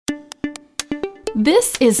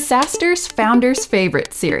This is SaaStr's Founders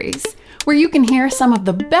Favorite series, where you can hear some of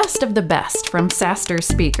the best from SaaStr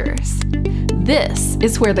speakers. This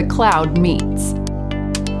is where the cloud meets.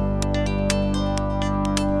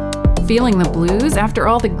 Feeling the blues after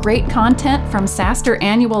all the great content from SaaStr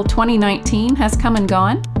Annual 2019 has come and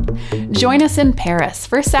gone? Join us in Paris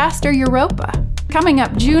for SaaStr Europa, coming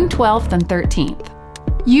up June 12th and 13th.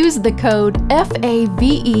 Use the code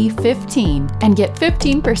FAVE15 and get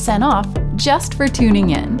 15% off just for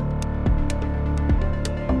tuning in.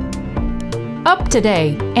 Up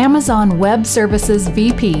today, Amazon Web Services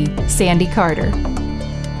VP, Sandy Carter.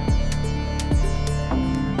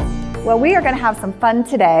 Well, we are going to have some fun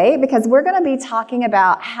today because we're going to be talking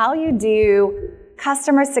about how you do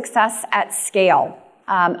customer success at scale.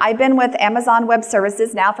 I've been with Amazon Web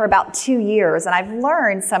Services now for about 2 years, and I've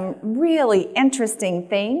learned some really interesting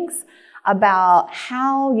things about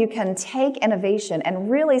how you can take innovation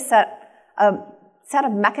and really set a set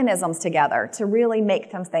of mechanisms together to really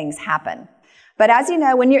make some things happen. But as you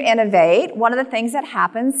know, when you innovate, one of the things that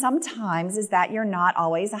happens sometimes is that you're not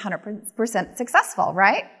always 100% successful,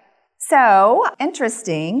 right? So,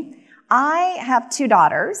 interesting. I have 2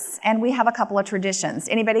 daughters, and we have a couple of traditions.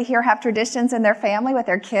 Anybody here have traditions in their family with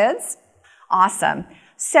their kids? Awesome.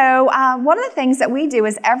 So one of the things that we do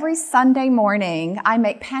is every Sunday morning, I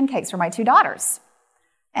make pancakes for my 2 daughters.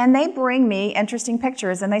 And they bring me interesting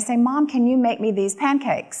pictures, and they say, "Mom, can you make me these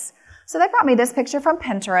pancakes?" So they brought me this picture from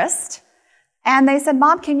Pinterest, and they said,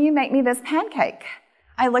 "Mom, can you make me this pancake?"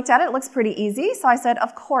 I looked at it, it looks pretty easy, so I said,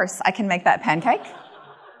 "Of course I can make that pancake."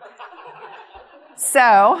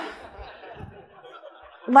 So,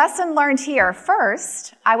 lesson learned here.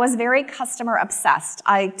 First, I was very customer obsessed.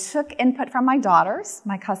 I took input from my daughters,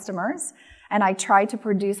 my customers, and I tried to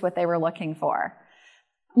produce what they were looking for.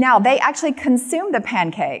 Now, they actually consumed the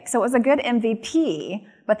pancake, so it was a good MVP,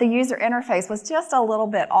 but the user interface was just a little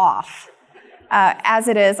bit off, as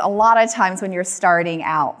it is a lot of times when you're starting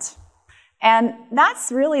out. And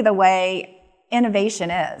that's really the way innovation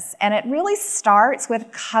is. And it really starts with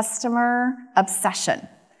customer obsession.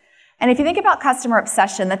 And if you think about customer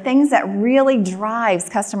obsession, the things that really drives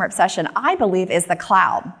customer obsession, I believe, is the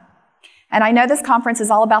cloud. And I know this conference is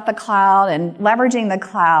all about the cloud and leveraging the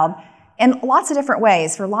cloud in lots of different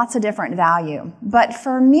ways for lots of different value. But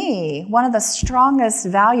for me, one of the strongest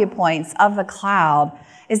value points of the cloud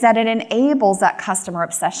is that it enables that customer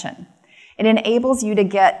obsession. It enables you to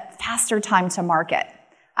get faster time to market.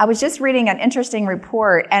 I was just reading an interesting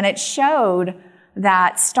report, and it showed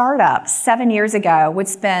that startups 7 years ago would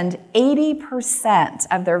spend 80%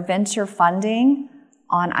 of their venture funding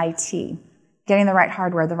on IT, getting the right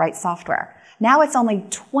hardware, the right software. Now it's only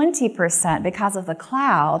 20% because of the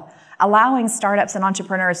cloud, allowing startups and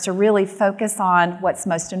entrepreneurs to really focus on what's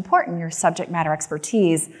most important, your subject matter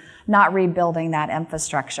expertise, not rebuilding that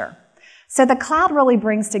infrastructure. So the cloud really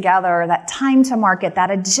brings together that time to market,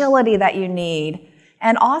 that agility that you need,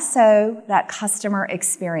 and also that customer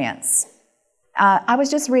experience. I was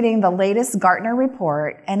just reading the latest Gartner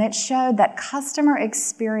report, and it showed that customer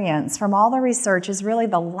experience from all the research is really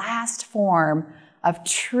the last form of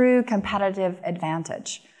true competitive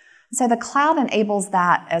advantage. So the cloud enables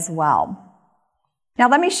that as well. Now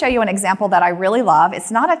let me show you an example that I really love.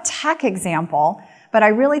 It's not a tech example, but I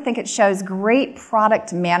really think it shows great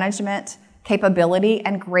product management capability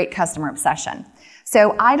and great customer obsession.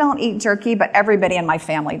 So I don't eat jerky, but everybody in my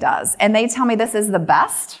family does. And they tell me this is the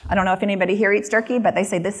best. I don't know if anybody here eats jerky, but they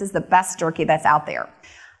say this is the best jerky that's out there.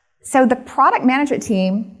 So the product management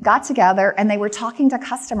team got together and they were talking to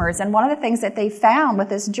customers. And one of the things that they found with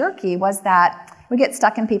this jerky was that we get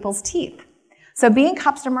stuck in people's teeth. So being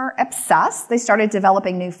customer obsessed, they started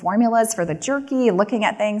developing new formulas for the jerky, looking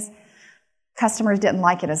at things. Customers didn't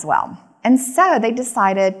like it as well. And so they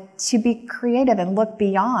decided to be creative and look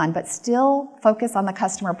beyond, but still focus on the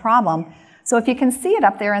customer problem. So if you can see it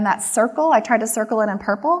up there in that circle, I tried to circle it in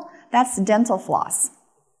purple, that's dental floss.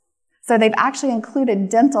 So they've actually included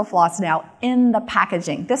dental floss now in the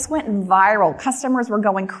packaging. This went viral. Customers were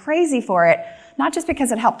going crazy for it, not just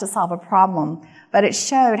because it helped to solve a problem, but it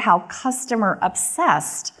showed how customer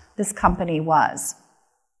obsessed this company was.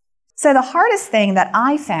 So the hardest thing that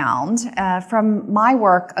I found from my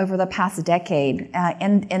work over the past decade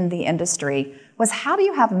in the industry was how do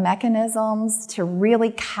you have mechanisms to really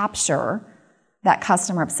capture that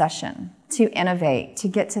customer obsession, to innovate, to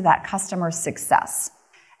get to that customer success.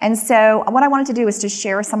 And so what I wanted to do is to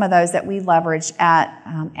share some of those that we leverage at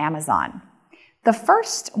Amazon. The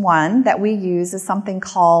first one that we use is something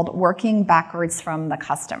called working backwards from the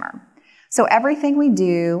customer. So everything we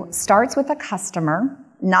do starts with the customer,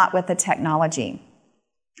 not with the technology.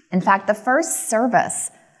 In fact, the first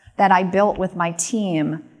service that I built with my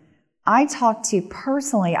team, I talked to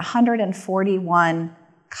personally 141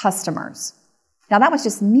 customers. Now that was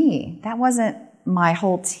just me. That wasn't my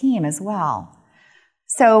whole team as well.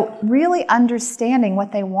 So really understanding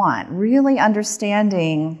what they want, really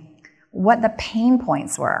understanding what the pain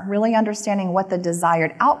points were, really understanding what the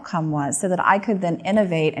desired outcome was so that I could then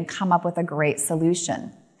innovate and come up with a great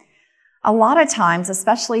solution. A lot of times,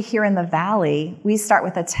 especially here in the Valley, we start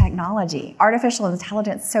with a technology. Artificial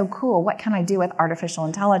intelligence, so cool. What can I do with artificial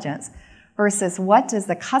intelligence? Versus what does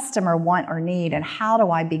the customer want or need, and how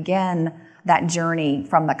do I begin that journey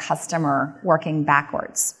from the customer working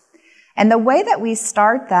backwards? And the way that we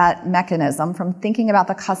start that mechanism from thinking about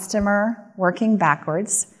the customer working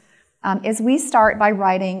backwards is we start by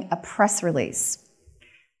writing a press release.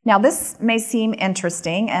 Now, this may seem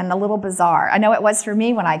interesting and a little bizarre. I know it was for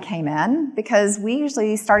me when I came in, because we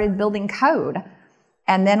usually started building code,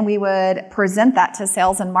 and then we would present that to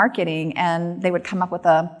sales and marketing, and they would come up with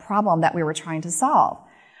a problem that we were trying to solve.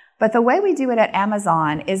 But the way we do it at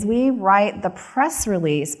Amazon is we write the press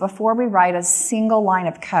release before we write a single line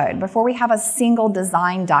of code, before we have a single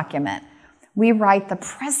design document. We write the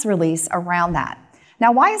press release around that.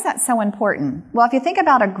 Now, why is that so important? Well, if you think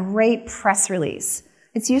about a great press release,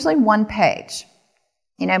 it's usually one page.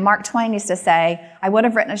 You know, Mark Twain used to say, I would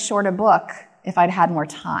have written a shorter book if I'd had more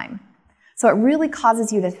time. So it really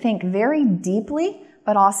causes you to think very deeply,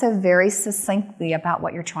 but also very succinctly about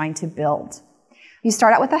what you're trying to build. You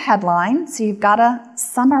start out with a headline, so you've got to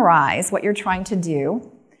summarize what you're trying to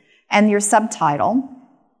do and your subtitle.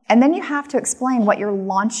 And then you have to explain what you're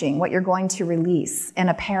launching, what you're going to release in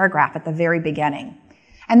a paragraph at the very beginning.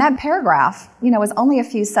 And that paragraph, is only a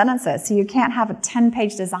few sentences, so you can't have a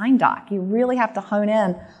 10-page design doc. You really have to hone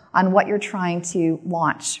in on what you're trying to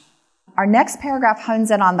launch. Our next paragraph hones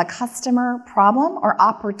in on the customer problem or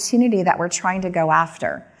opportunity that we're trying to go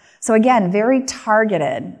after. So again, very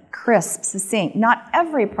targeted, crisp, succinct. Not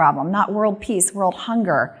every problem, not world peace, world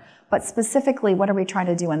hunger, but specifically what are we trying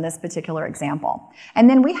to do in this particular example. And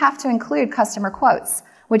then we have to include customer quotes,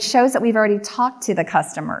 which shows that we've already talked to the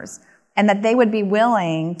customers, and that they would be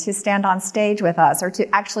willing to stand on stage with us or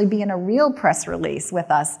to actually be in a real press release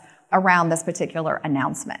with us around this particular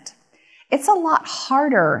announcement. It's a lot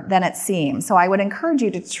harder than it seems, so I would encourage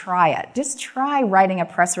you to try it. Just try writing a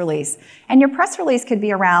press release. And your press release could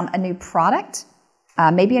be around a new product,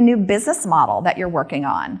 maybe a new business model that you're working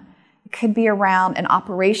on. It could be around an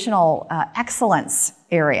operational excellence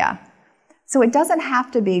area. So it doesn't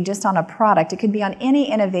have to be just on a product. It could be on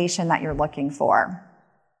any innovation that you're looking for.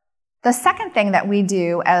 The second thing that we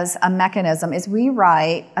do as a mechanism is we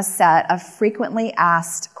write a set of frequently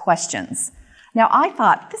asked questions. Now, I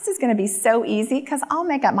thought this is going to be so easy because I'll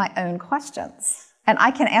make up my own questions and I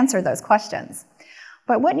can answer those questions.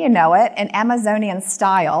 But wouldn't you know it, in Amazonian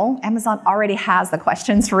style, Amazon already has the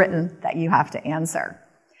questions written that you have to answer.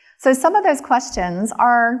 So some of those questions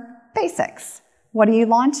are basics. What are you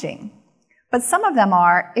launching? But some of them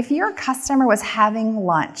are, if your customer was having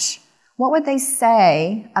lunch, what would they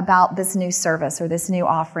say about this new service or this new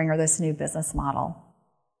offering or this new business model?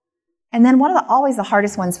 And then one of always the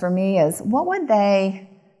hardest ones for me is, what would they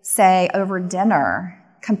say over dinner,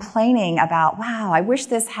 complaining about, wow, I wish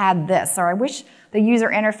this had this, or I wish the user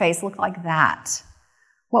interface looked like that?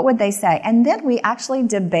 What would they say? And then we actually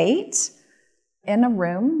debate in a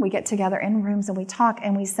room. We get together in rooms and we talk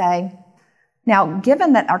and we say, now,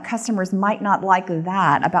 given that our customers might not like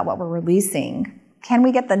that about what we're releasing, can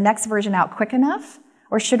we get the next version out quick enough?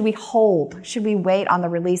 Or should we hold? Should we wait on the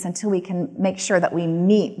release until we can make sure that we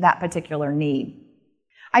meet that particular need?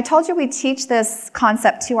 I told you we teach this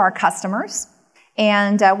concept to our customers.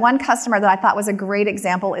 And one customer that I thought was a great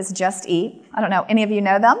example is Just Eat. I don't know, any of you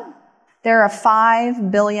know them? They're a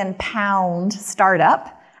 £5 billion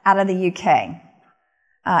startup out of the UK.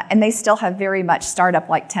 And they still have very much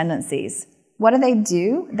startup-like tendencies. What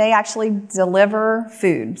do? They actually deliver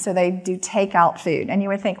food. So they do takeout food. And you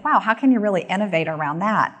would think, wow, how can you really innovate around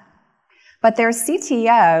that? But their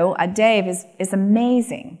CTO, Dave, is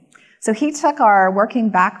amazing. So he took our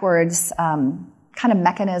working backwards kind of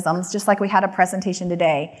mechanisms, just like we had a presentation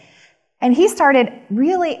today. And he started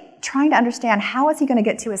really trying to understand how is he going to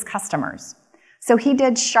get to his customers. So he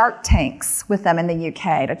did Shark Tanks with them in the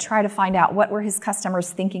UK to try to find out what were his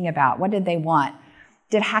customers thinking about, what did they want.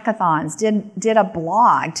 Did hackathons, did a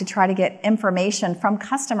blog to try to get information from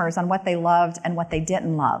customers on what they loved and what they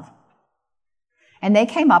didn't love. And they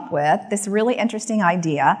came up with this really interesting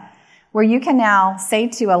idea where you can now say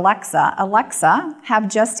to Alexa, Alexa, have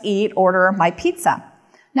Just Eat order my pizza.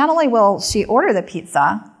 Not only will she order the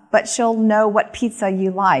pizza, but she'll know what pizza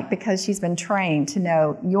you like because she's been trained to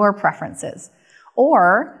know your preferences.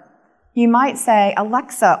 Or You might say,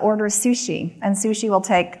 Alexa, order sushi, and sushi will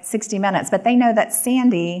take 60 minutes, but they know that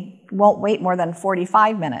Sandy won't wait more than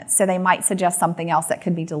 45 minutes, so they might suggest something else that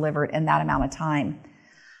could be delivered in that amount of time.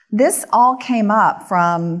 This all came up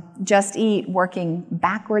from Just Eat working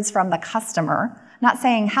backwards from the customer, not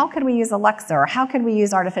saying, how could we use Alexa or how could we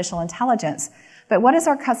use artificial intelligence, but what is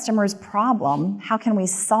our customer's problem? How can we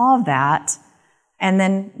solve that? And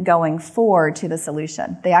then going forward to the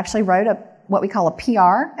solution. They actually wrote what we call a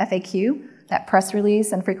PR, FAQ, that press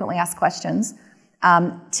release and frequently asked questions,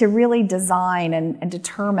 to really design and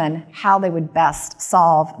determine how they would best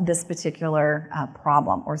solve this particular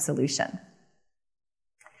problem or solution.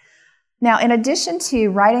 Now, in addition to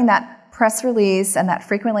writing that press release and that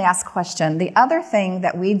frequently asked question, the other thing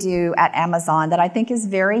that we do at Amazon that I think is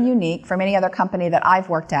very unique from any other company that I've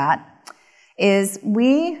worked at is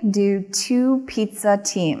we do 2 pizza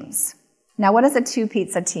teams. Now, what is a 2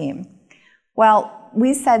 pizza team? Well,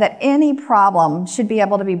 we say that any problem should be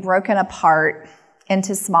able to be broken apart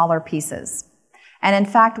into smaller pieces. And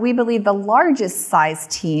in fact, we believe the largest size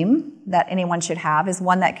team that anyone should have is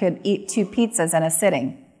one that could eat 2 pizzas in a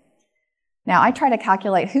sitting. Now, I try to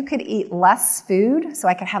calculate who could eat less food so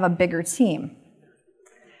I could have a bigger team.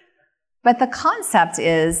 But the concept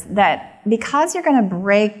is that because you're going to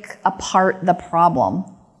break apart the problem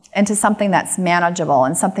into something that's manageable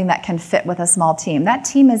and something that can fit with a small team, that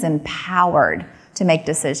team is empowered to make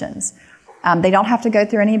decisions. They don't have to go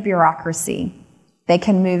through any bureaucracy. They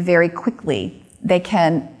can move very quickly. They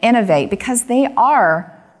can innovate because they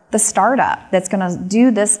are the startup that's going to do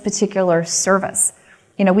this particular service.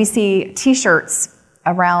 You know, we see T-shirts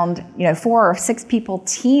around, 4 or 6 people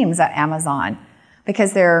teams at Amazon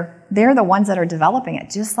because they're the ones that are developing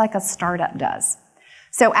it, just like a startup does.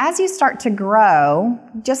 So as you start to grow,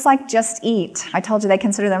 just like Just Eat, I told you they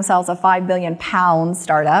consider themselves a 5 billion pound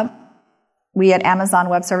startup. We at Amazon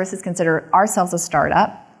Web Services consider ourselves a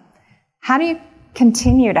startup. How do you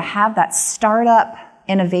continue to have that startup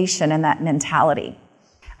innovation and that mentality?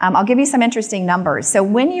 I'll give you some interesting numbers. So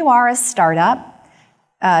when you are a startup,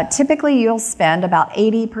 typically you'll spend about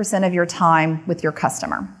 80% of your time with your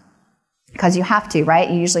customer because you have to, right?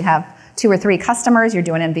 You usually have 2 or 3 customers, you're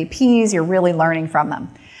doing MVPs, you're really learning from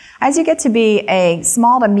them. As you get to be a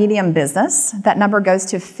small to medium business, that number goes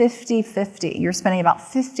to 50-50. You're spending about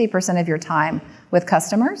 50% of your time with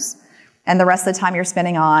customers, and the rest of the time you're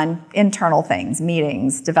spending on internal things,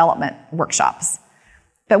 meetings, development, workshops.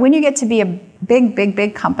 But when you get to be a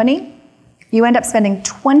big company, you end up spending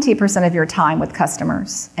 20% of your time with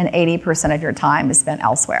customers and 80% of your time is spent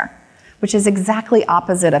elsewhere, which is exactly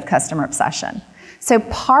opposite of customer obsession. So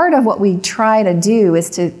part of what we try to do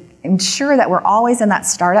is to ensure that we're always in that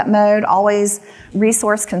startup mode, always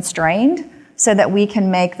resource constrained, so that we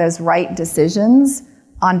can make those right decisions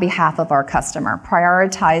on behalf of our customer,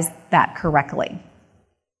 prioritize that correctly.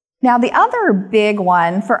 Now, the other big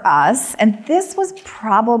one for us, and this was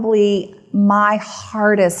probably my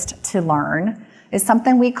hardest to learn, is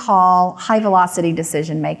something we call high-velocity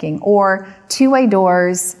decision-making, or 2-way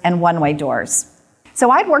doors and 1-way doors. So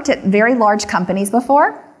I'd worked at very large companies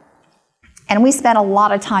before, and we spent a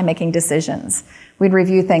lot of time making decisions. We'd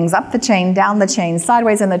review things up the chain, down the chain,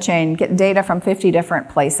 sideways in the chain, get data from 50 different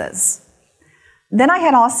places. Then I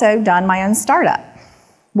had also done my own startup,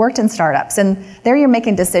 worked in startups, and there you're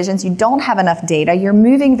making decisions. You don't have enough data. You're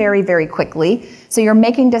moving very, very quickly, so you're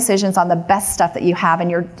making decisions on the best stuff that you have, and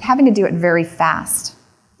you're having to do it very fast.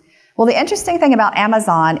 Well, the interesting thing about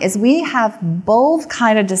Amazon is we have both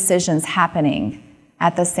kind of decisions happening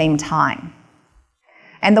at the same time.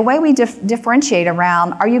 And the way we differentiate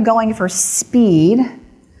around, are you going for speed,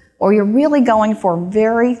 or you're really going for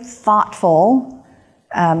very thoughtful,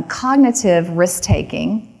 cognitive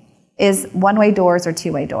risk-taking, is 1-way doors or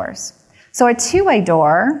 2-way doors. So a 2-way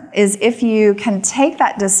door is if you can take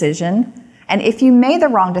that decision, and if you made the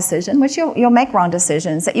wrong decision, which you'll make wrong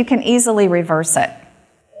decisions, that you can easily reverse it.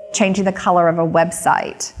 Changing the color of a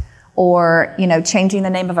website, or changing the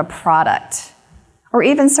name of a product. Or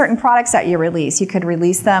even certain products that you release. You could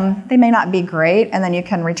release them, they may not be great, and then you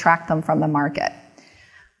can retract them from the market.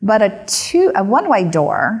 But a 1-way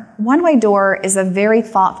door is a very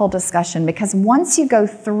thoughtful discussion because once you go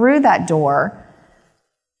through that door,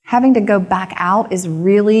 having to go back out is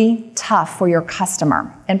really tough for your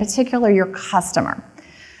customer, in particular your customer.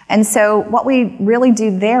 And so what we really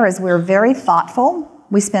do there is we're very thoughtful.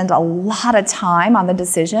 We spend a lot of time on the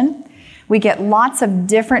decision. We get lots of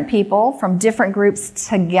different people from different groups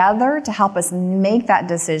together to help us make that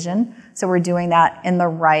decision, so we're doing that in the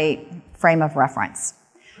right frame of reference.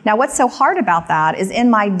 Now, what's so hard about that is in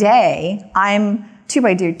my day, I'm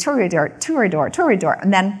two-way door, two-way door, two-way door, two-way door,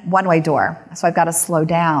 and then one-way door. So I've got to slow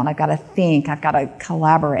down, I've got to think, I've got to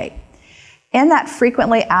collaborate. In that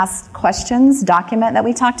frequently asked questions document that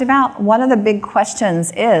we talked about, one of the big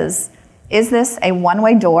questions is this a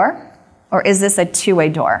one-way door or is this a two-way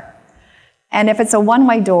door? And if it's a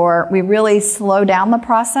one-way door, we really slow down the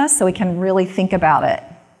process so we can really think about it.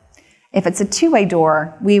 If it's a two-way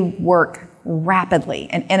door, we work rapidly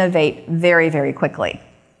and innovate very, very quickly.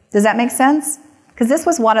 Does that make sense? Because this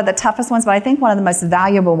was one of the toughest ones, but I think one of the most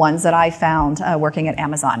valuable ones that I found working at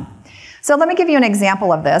Amazon. So let me give you an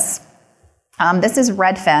example of this. This is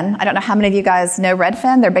Redfin. I don't know how many of you guys know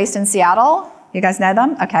Redfin. They're based in Seattle. You guys know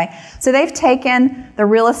them? Okay. So they've taken the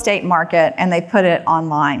real estate market and they put it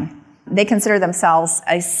online. They consider themselves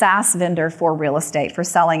a SaaS vendor for real estate, for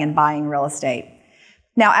selling and buying real estate.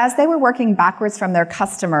 Now, as they were working backwards from their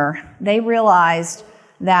customer, they realized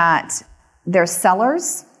that their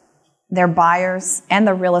sellers, their buyers, and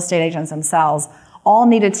the real estate agents themselves all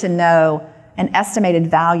needed to know an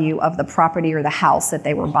estimated value of the property or the house that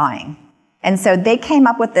they were buying. And so they came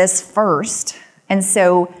up with this first. And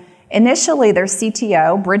so initially their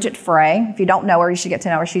CTO, Bridget Frey, if you don't know her, you should get to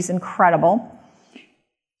know her. She's incredible.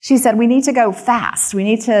 She said, we need to go fast. We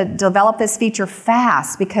need to develop this feature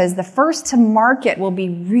fast because the first to market will be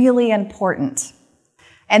really important.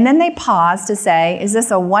 And then they paused to say, is this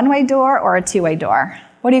a one-way door or a two-way door?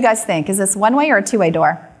 What do you guys think? Is this one-way or a two-way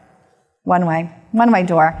door? One-way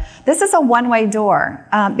door. This is a one-way door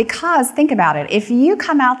because think about it. If you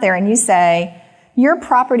come out there and you say, your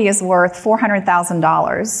property is worth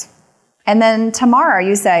 $400,000, and then tomorrow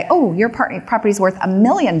you say, oh, your property is worth $1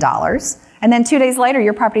 million, and then 2 days later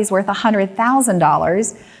your property is worth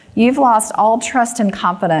 $100,000, you've lost all trust and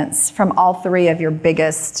confidence from all three of your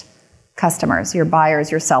biggest customers, your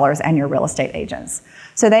buyers, your sellers, and your real estate agents.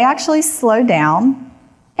 So they actually slowed down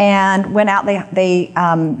and went out, they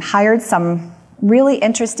hired some really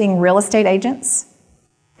interesting real estate agents.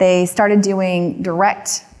 They started doing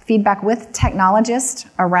direct feedback with technologists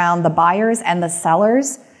around the buyers and the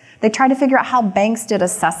sellers. They tried to figure out how banks did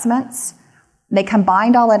assessments. They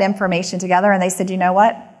combined all that information together and they said, you know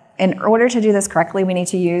what? In order to do this correctly, we need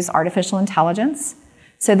to use artificial intelligence.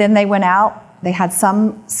 So then they went out, they had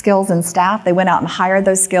some skills in staff, they went out and hired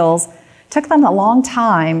those skills. Took them a long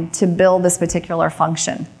time to build this particular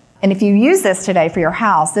function. And if you use this today for your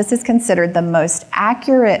house, this is considered the most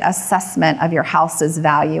accurate assessment of your house's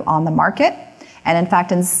value on the market. And in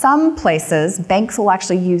fact, in some places, banks will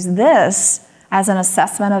actually use this as an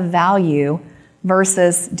assessment of value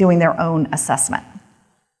versus doing their own assessment.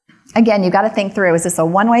 Again, you've got to think through, is this a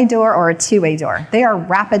one-way door or a two-way door? They are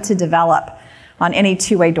rapid to develop on any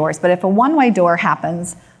two-way doors. But if a one-way door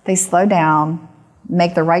happens, they slow down,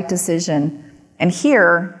 make the right decision. And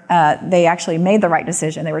here, they actually made the right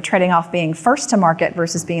decision. They were trading off being first to market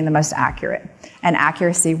versus being the most accurate. And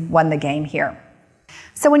accuracy won the game here.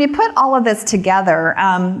 So when you put all of this together,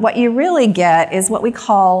 what you really get is what we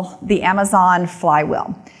call the Amazon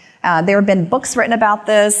flywheel. There have been books written about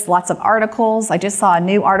this, lots of articles. I just saw a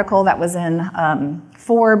new article that was in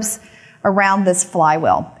Forbes around this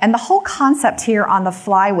flywheel. And the whole concept here on the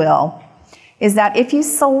flywheel is that if you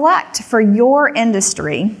select for your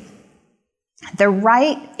industry the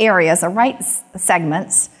right areas, the right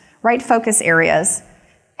segments, right focus areas,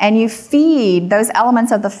 and you feed those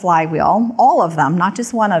elements of the flywheel, all of them, not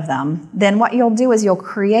just one of them, then what you'll do is you'll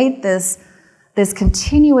create this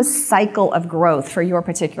continuous cycle of growth for your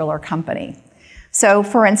particular company. So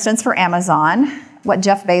for instance, for Amazon, what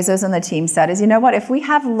Jeff Bezos and the team said is, you know what, if we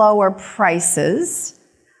have lower prices,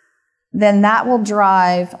 then that will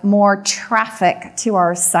drive more traffic to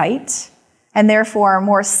our site, and therefore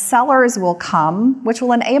more sellers will come, which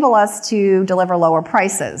will enable us to deliver lower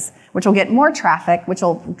prices, which will get more traffic, which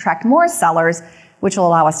will attract more sellers, which will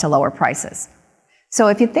allow us to lower prices. So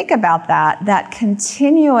if you think about that, that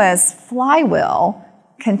continuous flywheel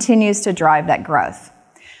continues to drive that growth.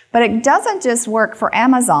 But it doesn't just work for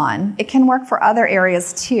Amazon, it can work for other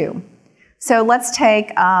areas too. So let's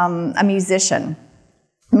take a musician.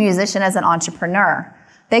 A musician as an entrepreneur.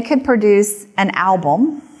 They could produce an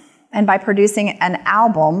album, and by producing an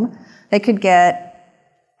album, they could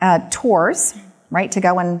get tours, right, to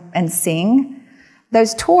go and sing.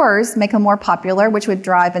 Those tours make them more popular, which would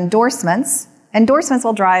drive endorsements. Endorsements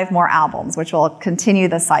will drive more albums, which will continue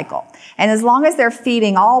the cycle. And as long as they're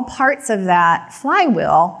feeding all parts of that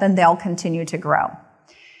flywheel, then they'll continue to grow.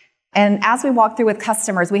 And as we walk through with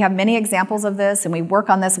customers, we have many examples of this, and we work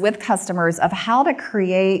on this with customers of how to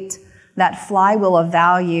create that flywheel of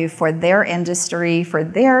value for their industry, for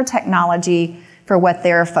their technology, for what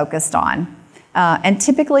they're focused on. And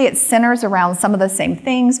typically it centers around some of the same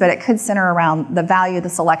things, but it could center around the value, the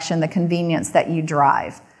selection, the convenience that you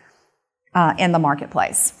drive in the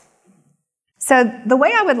marketplace. So the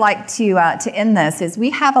way I would like to end this is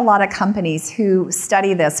we have a lot of companies who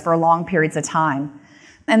study this for long periods of time.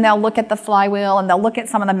 And they'll look at the flywheel and they'll look at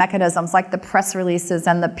some of the mechanisms like the press releases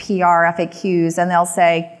and the PR FAQs, and they'll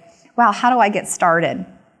say, wow, how do I get started?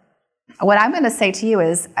 What I'm going to say to you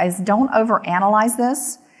is don't overanalyze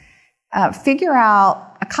this. Figure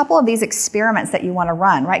out a couple of these experiments that you want to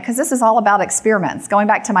run, right? Because this is all about experiments. Going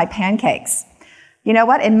back to my pancakes. You know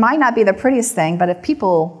what? It might not be the prettiest thing, but if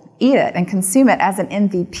people eat it and consume it as an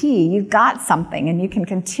MVP, you've got something, and you can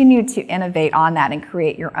continue to innovate on that and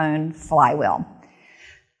create your own flywheel.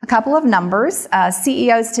 A couple of numbers.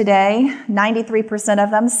 CEOs today, 93%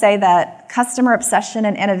 of them say that customer obsession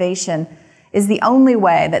and innovation is the only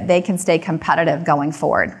way that they can stay competitive going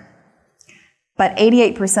forward. But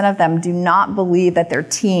 88% of them do not believe that their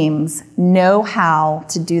teams know how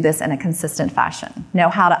to do this in a consistent fashion, know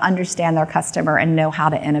how to understand their customer, and know how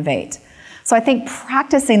to innovate. So I think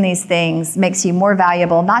practicing these things makes you more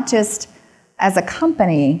valuable, not just as a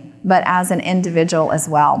company, but as an individual as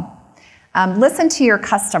well. Listen to your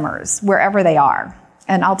customers wherever they are.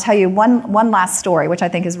 And I'll tell you one last story, which I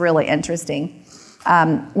think is really interesting.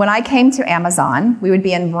 When I came to Amazon, we would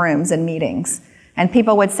be in rooms and meetings, and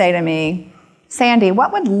people would say to me, Sandy,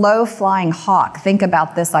 what would low-flying hawk think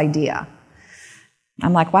about this idea?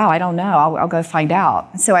 I'm like, wow, I don't know. I'll go find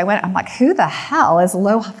out. So I'm like, who the hell is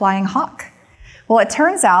low-flying hawk? Well, it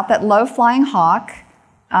turns out that low-flying hawk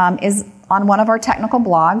is on one of our technical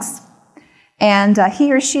blogs, and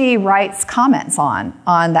he or she writes comments on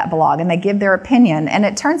that blog, and they give their opinion. And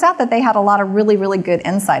it turns out that they had a lot of really, really good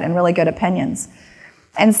insight and really good opinions.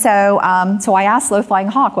 And so I asked low-flying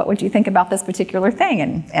hawk, what would you think about this particular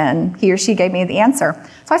thing? And he or she gave me the answer.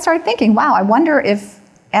 So I started thinking, wow, I wonder if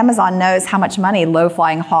Amazon knows how much money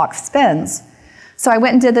low-flying hawk spends. So I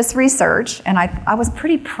went and did this research, and I was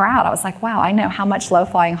pretty proud. I was like, wow, I know how much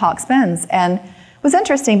low-flying hawk spends. And it was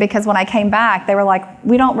interesting because when I came back, they were like,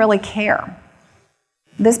 we don't really care.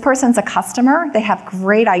 This person's a customer, they have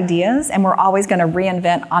great ideas, and we're always going to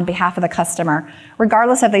reinvent on behalf of the customer,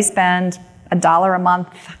 regardless if they spend $1 a month,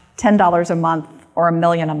 $10 a month, or $1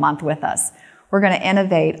 million a month with us. We're going to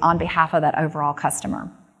innovate on behalf of that overall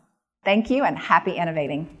customer. Thank you, and happy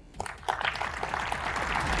innovating.